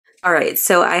All right,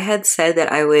 so I had said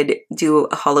that I would do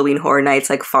a Halloween Horror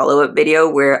Nights like follow-up video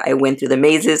where I went through the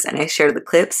mazes and I shared the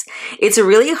clips. It's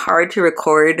really hard to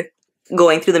record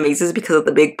going through the mazes because of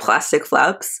the big plastic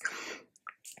flaps.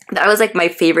 That was like my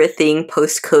favorite thing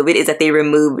post-COVID is that they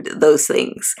removed those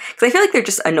things. Because I feel like they're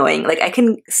just annoying. Like I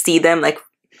can see them like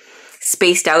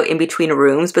spaced out in between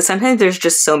rooms, but sometimes there's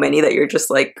just so many that you're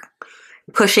just like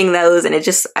pushing those and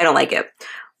I don't like it.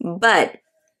 But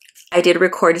I did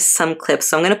record some clips,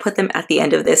 so I'm going to put them at the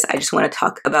end of this. I just want to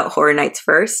talk about Horror Nights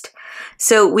first.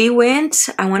 So we went,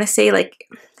 I want to say like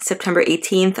September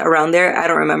 18th, around there. I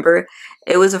don't remember.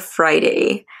 It was a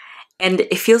Friday. And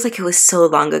it feels like it was so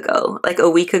long ago. Like a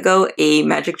week ago, a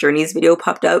Magic Journeys video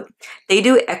popped up. They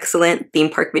do excellent theme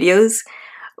park videos.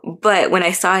 But when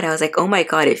I saw it, I was like, oh my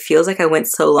god, it feels like I went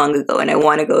so long ago and I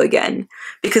want to go again.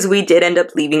 Because we did end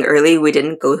up leaving early. We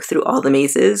didn't go through all the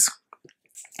mazes.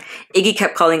 Iggy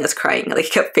kept calling us crying. Like, he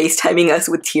kept FaceTiming us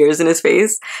with tears in his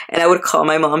face. And I would call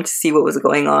my mom to see what was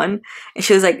going on. And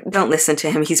she was like, don't listen to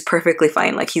him. He's perfectly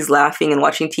fine. Like, he's laughing and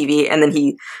watching TV. And then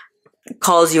he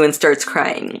calls you and starts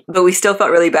crying. But we still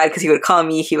felt really bad because he would call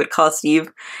me, he would call Steve.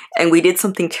 And we did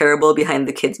something terrible behind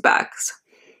the kids' backs.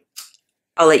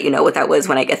 I'll let you know what that was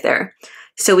when I get there.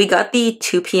 So we got the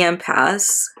 2 p.m.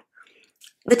 pass.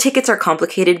 The tickets are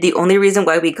complicated. The only reason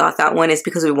why we got that one is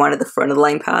because we wanted the front of the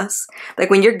line pass. Like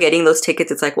when you're getting those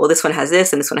tickets, it's like, well, this one has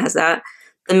this and this one has that.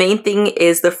 The main thing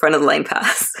is the front of the line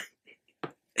pass.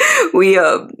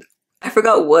 I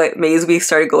forgot what maze we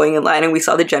started going in line and we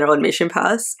saw the general admission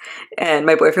pass. And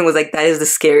my boyfriend was like, that is the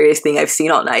scariest thing I've seen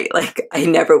all night. Like, I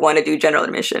never want to do general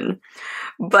admission.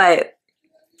 But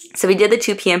so we did the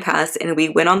 2 p.m. pass and we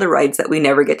went on the rides that we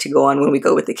never get to go on when we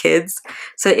go with the kids.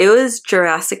 So it was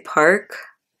Jurassic Park,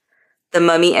 The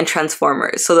Mummy, and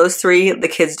Transformers. So those three the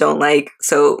kids don't like.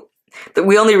 So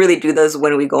we only really do those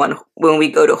when we go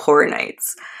to Horror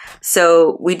Nights.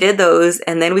 So we did those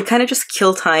and then we kind of just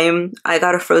kill time. I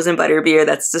got a frozen butterbeer.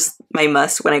 That's just my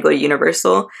must when I go to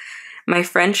Universal. My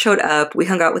friend showed up. We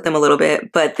hung out with them a little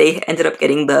bit, but they ended up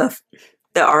getting the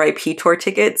RIP tour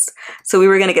tickets. So we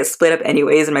were going to get split up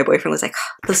anyways. And my boyfriend was like,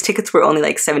 those tickets were only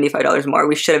like $75 more.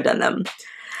 We should have done them.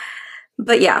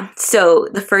 But yeah, so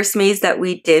the first maze that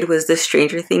we did was the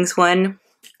Stranger Things one.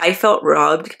 I felt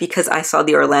robbed because I saw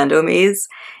the Orlando maze.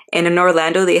 And in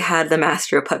Orlando, they had the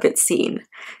Master of Puppets scene.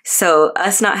 So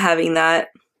us not having that,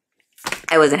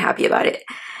 I wasn't happy about it.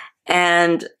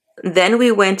 And then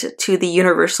we went to the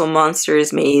Universal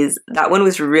Monsters maze. That one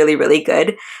was really, really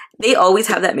good. They always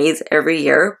have that maze every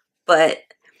year, but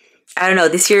I don't know,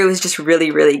 this year it was just really,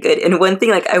 really good. And one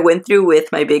thing, like, I went through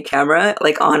with my big camera,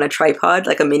 like on a tripod,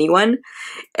 like a mini one,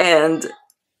 and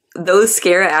those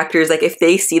scare actors, like if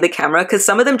they see the camera, because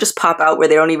some of them just pop out where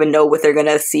they don't even know what they're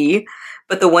gonna see,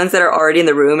 but the ones that are already in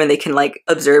the room and they can like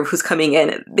observe who's coming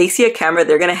in, they see a camera,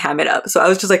 they're gonna ham it up. So I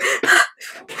was just like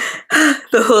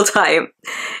the whole time.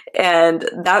 And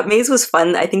that maze was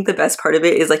fun. I think the best part of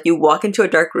it is like you walk into a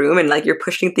dark room and like you're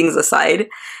pushing things aside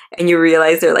and you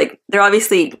realize they're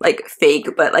obviously like fake,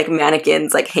 but like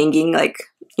mannequins like hanging like,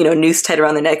 you know, noose tied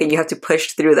around the neck and you have to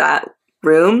push through that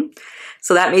room.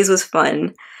 So that maze was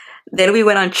fun. Then we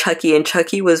went on Chucky, and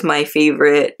Chucky was my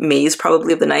favorite maze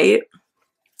probably of the night.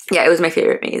 Yeah, it was my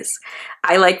favorite maze.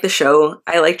 I like the show.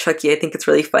 I like Chucky. I think it's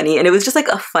really funny. And it was just like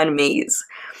a fun maze.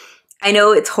 I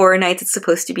know it's Horror Nights. It's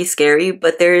supposed to be scary,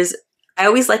 but I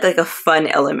always like a fun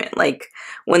element. Like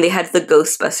when they had the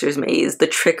Ghostbusters maze, the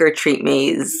Trick or Treat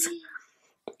maze.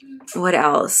 What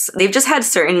else? They've just had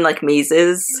certain like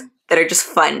mazes that are just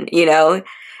fun, you know?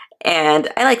 And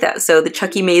I like that. So the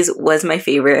Chucky maze was my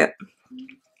favorite.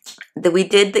 We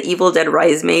did the Evil Dead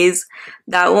Rise maze.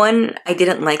 That one I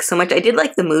didn't like so much. I did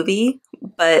like the movie,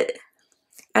 but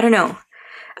I don't know.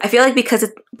 I feel like because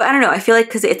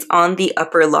it's on the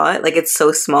upper lot, like it's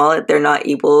so small, they're not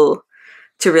able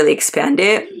to really expand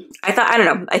it. I don't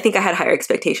know. I think I had higher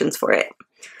expectations for it.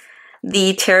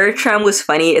 The Terror Tram was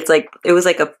funny. It was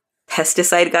like a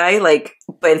pesticide guy, like,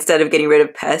 but instead of getting rid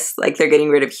of pests, like they're getting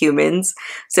rid of humans.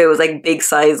 So it was like big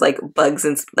size, like bugs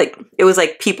and like, it was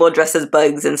like people dressed as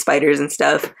bugs and spiders and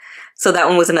stuff. So that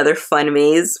one was another fun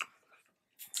maze.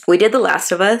 We did The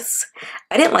Last of Us.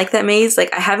 I didn't like that maze.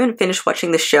 Like, I haven't finished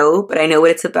watching the show, but I know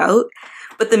what it's about.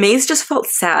 But the maze just felt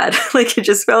sad. Like, it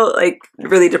just felt like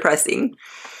really depressing.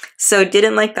 So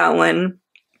didn't like that one.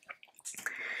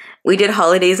 We did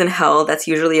Holidays in Hell. That's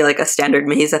usually like a standard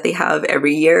maze that they have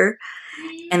every year.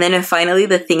 And then finally,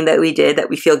 the thing that we did that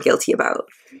we feel guilty about.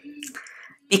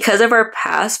 Because of our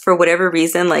pass, for whatever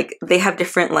reason, like they have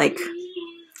different like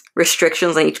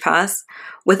restrictions on each pass.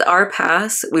 With our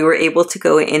pass, we were able to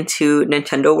go into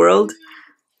Nintendo World.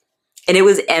 and it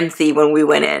was empty when we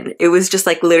went in. It was just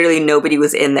like literally nobody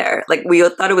was in there. Like we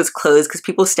thought it was closed because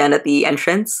people stand at the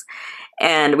entrance,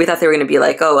 and we thought they were going to be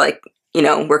like, oh, like, you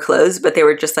know, we're closed, but they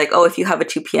were just like, oh, if you have a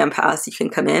 2 p.m. pass, you can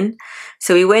come in.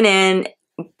 So we went in,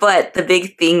 but the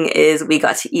big thing is we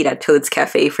got to eat at Toad's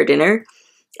Cafe for dinner.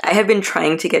 I have been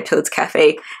trying to get Toad's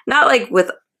Cafe, not like with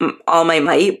all my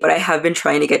might, but I have been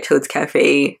trying to get Toad's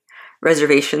Cafe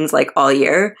reservations like all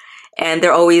year, and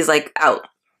they're always like out.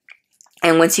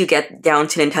 And once you get down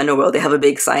to Nintendo World, they have a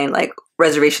big sign like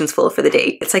reservations full for the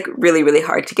day. It's like really, really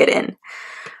hard to get in.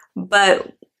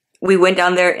 But we went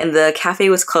down there and the cafe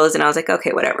was closed, and I was like,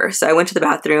 okay, whatever. So I went to the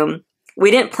bathroom. We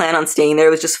didn't plan on staying there.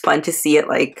 It was just fun to see it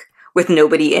like with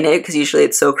nobody in it, because usually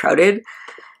it's so crowded.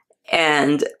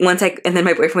 And then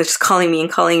my boyfriend was just calling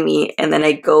me, and then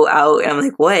I go out and I'm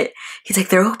like, what? He's like,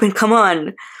 they're open, come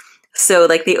on. So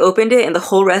like they opened it and the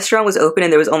whole restaurant was open,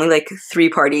 and there was only like 3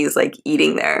 parties like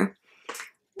eating there.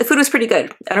 The food was pretty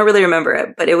good. I don't really remember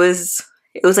it, but it was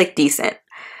like decent.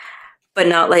 But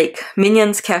not like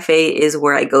Minions Cafe is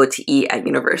where I go to eat at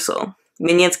Universal.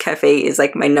 Minions Cafe is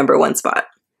like my #1 spot.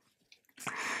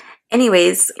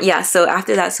 Anyways, yeah, so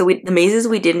after that, the mazes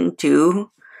we didn't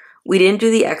do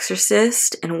The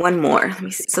Exorcist and one more. Let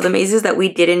me see. So the mazes that we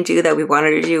didn't do that we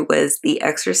wanted to do was The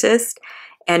Exorcist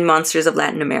and Monsters of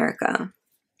Latin America.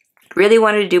 Really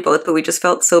wanted to do both, but we just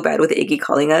felt so bad with Iggy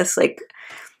calling us, like,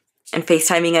 and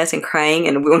FaceTiming us and crying,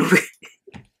 and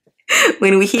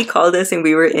when he called us and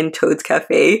we were in Toad's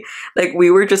Cafe, like we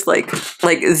were just like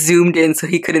zoomed in so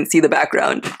he couldn't see the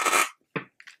background.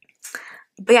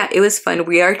 But yeah, it was fun.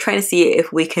 We are trying to see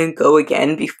if we can go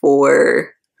again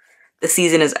before the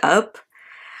season is up.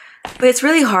 But it's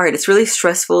really hard. It's really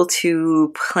stressful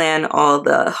to plan all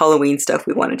the Halloween stuff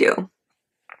we want to do.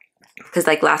 Because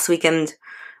like last weekend,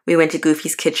 we went to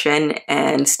Goofy's Kitchen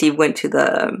and Steve went to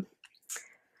the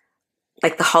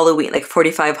Halloween, like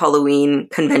 45 Halloween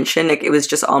convention. Like it was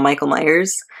just all Michael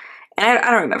Myers. And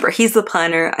I don't remember. He's the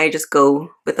planner. I just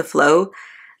go with the flow.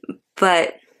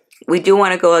 But we do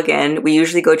want to go again. We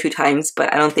usually go 2 times,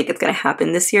 but I don't think it's going to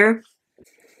happen this year.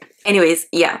 Anyways,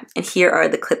 yeah. And here are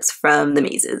the clips from the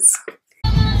mazes.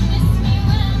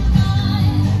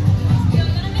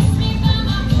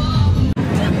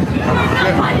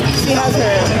 She has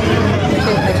her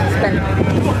spent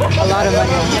a lot of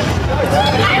money.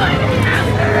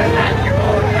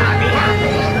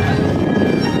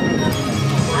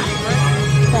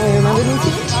 You remember me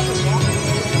too? Where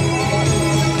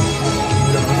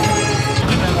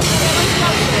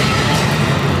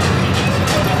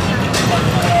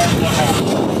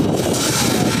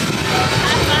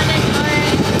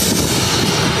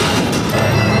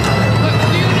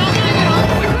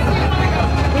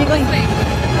are you going?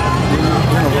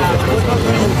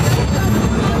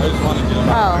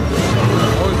 Oh.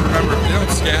 Always remember, if you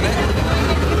don't scan it.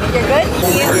 You're good?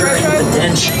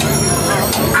 Attention.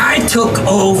 I took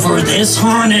over this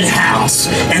haunted house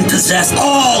and possessed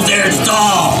all their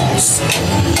dolls.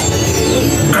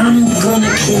 I'm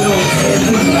gonna kill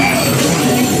everyone.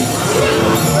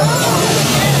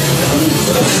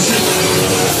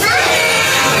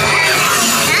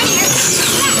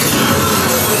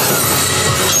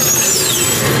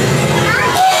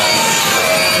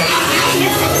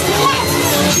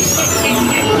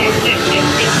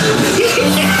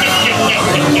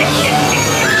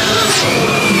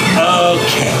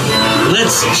 Okay,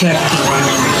 let's check the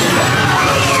room.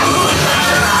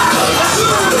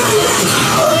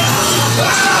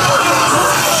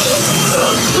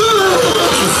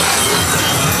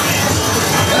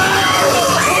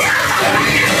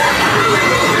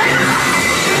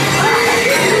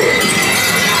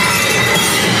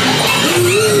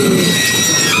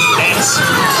 That's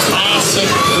classic.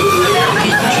 Complete.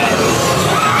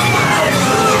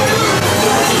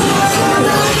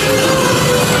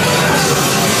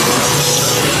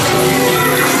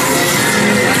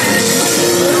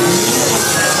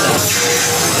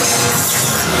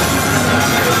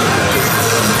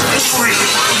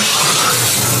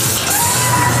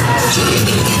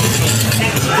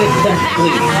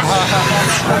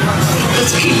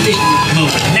 Let's keep this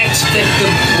moving. Next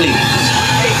victim, please.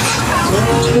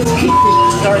 Let's keep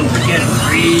this starting to get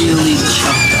really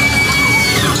chunked up.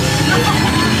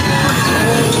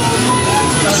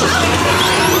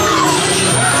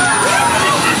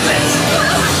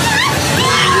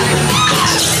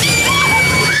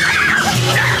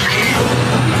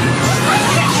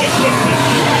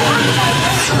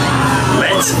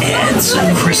 Let's add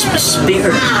some Christmas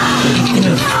spirit in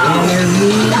a fire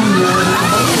room.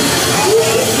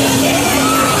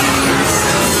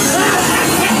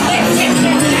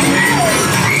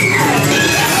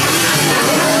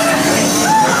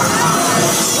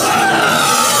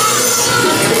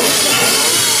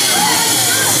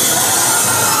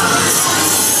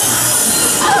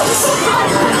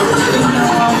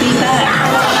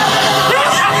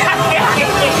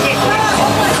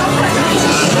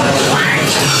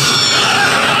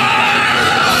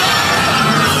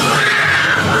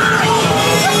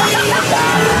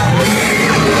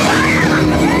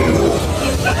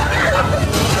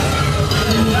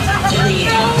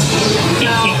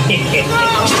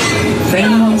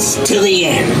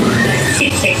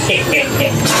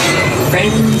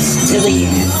 friends to the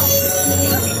end.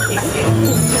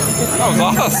 That was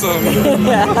awesome.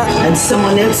 And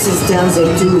someone else is down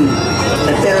there too.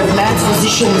 A pair of mad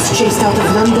physicians chased out of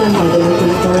London by the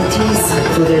local authorities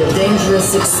for their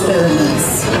dangerous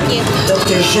experiments.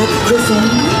 Dr. Jacques Griffin,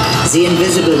 the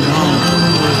Invisible Man,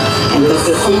 and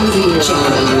Dr. Henri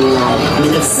Jekyll,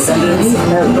 men of science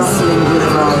and rustling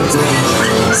with violence.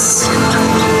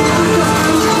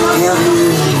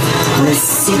 The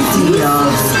city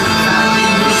of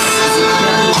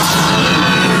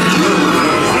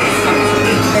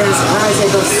there's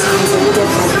risable sounds of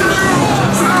death.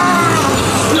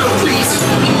 No, please.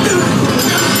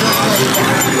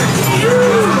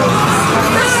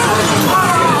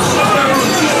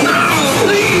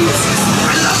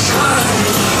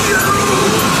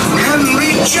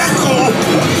 Henri Jekyll!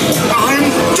 I'm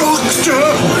Dr.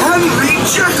 Henri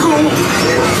Jekyll!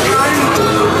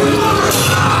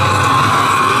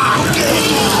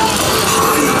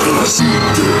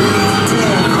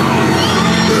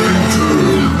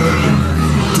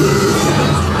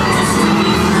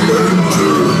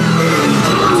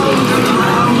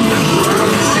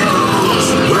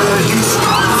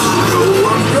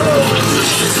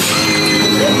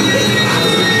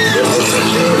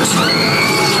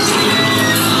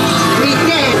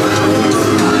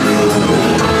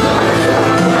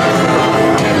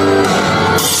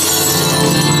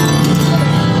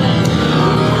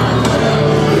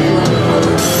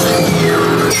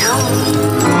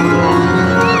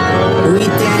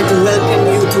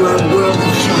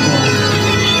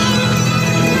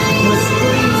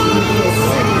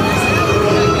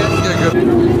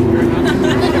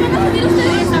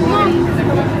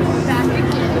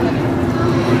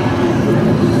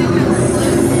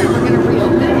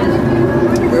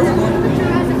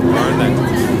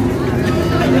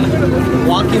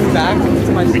 Walking back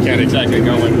to my... We can't exactly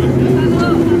go in.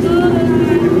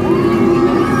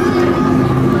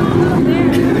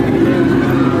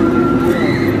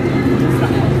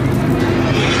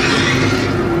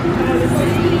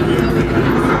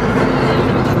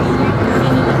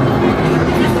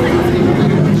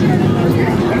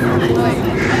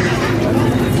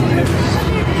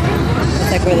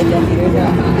 It's like where the death eaters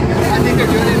are. I think they're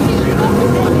doing it.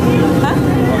 Huh?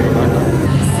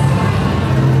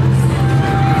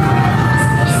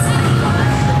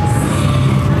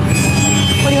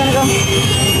 Where do you want to go?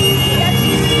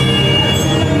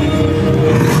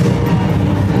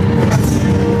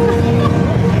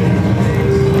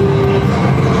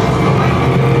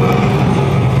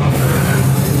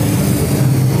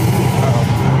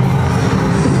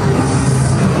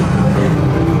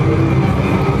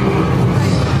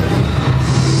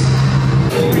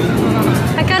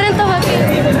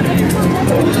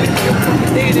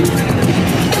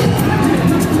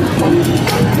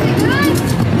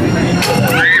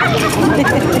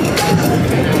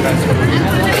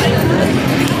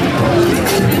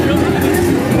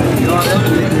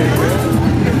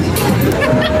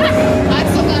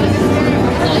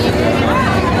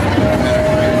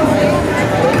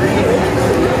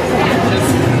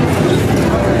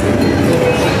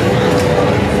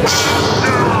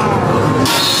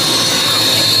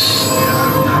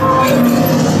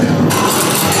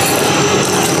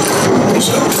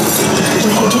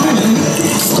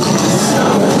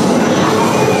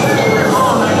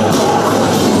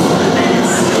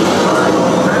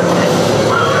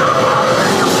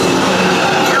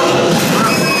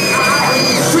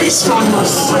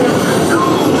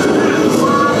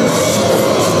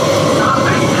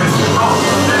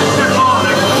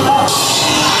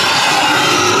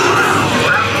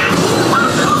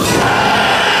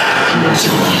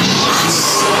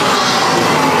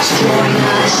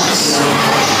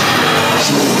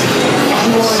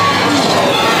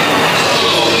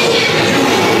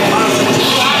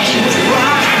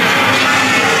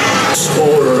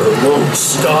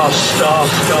 Stop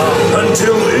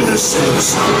until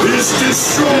innocence is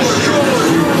destroyed.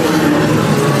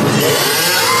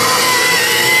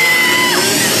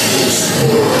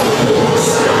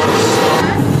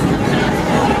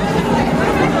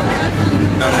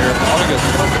 Down here. August.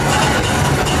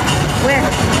 Where?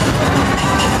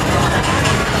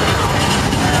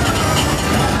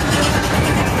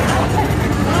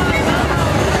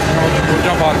 We'll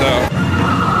jump on the...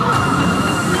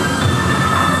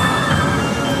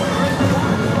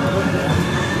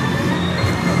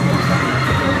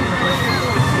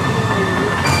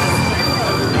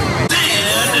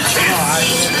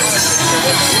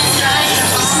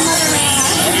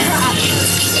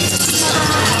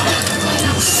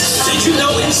 Did you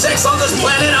know insects on this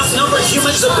planet outnumber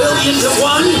humans 1 billion to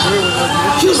 1?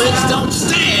 Humans don't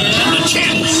stand a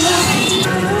chance.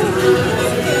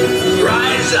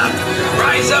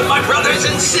 my brothers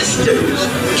and sisters,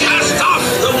 cast off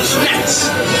those nets.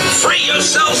 Free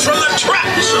yourselves from the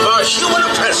traps of our human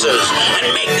oppressors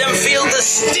and make them feel the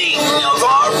sting of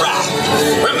our wrath.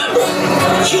 Remember,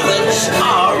 humans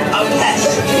are a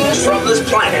pest from this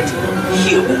planet.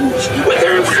 Humans, with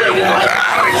their inflated life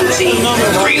expectancy,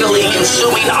 greedily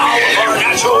consuming all of our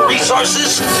natural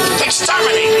resources,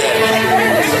 exterminate them.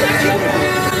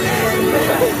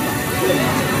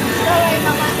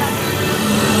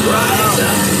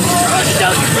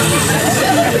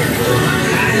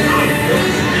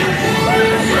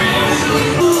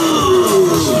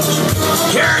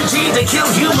 Guaranteed to kill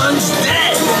humans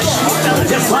dead.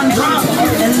 Just one drop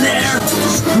and they're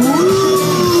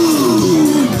screwed.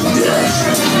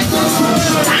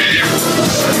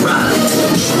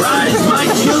 Rise, my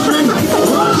children,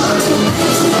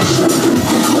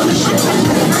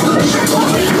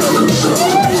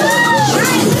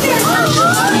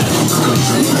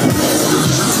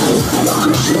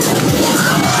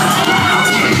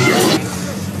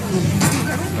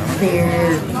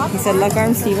 He said, "Leg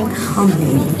arm, Steven."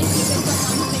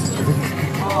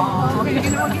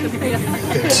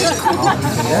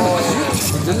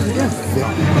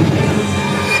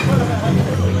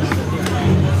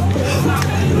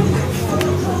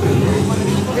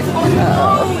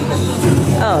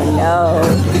 Oh no.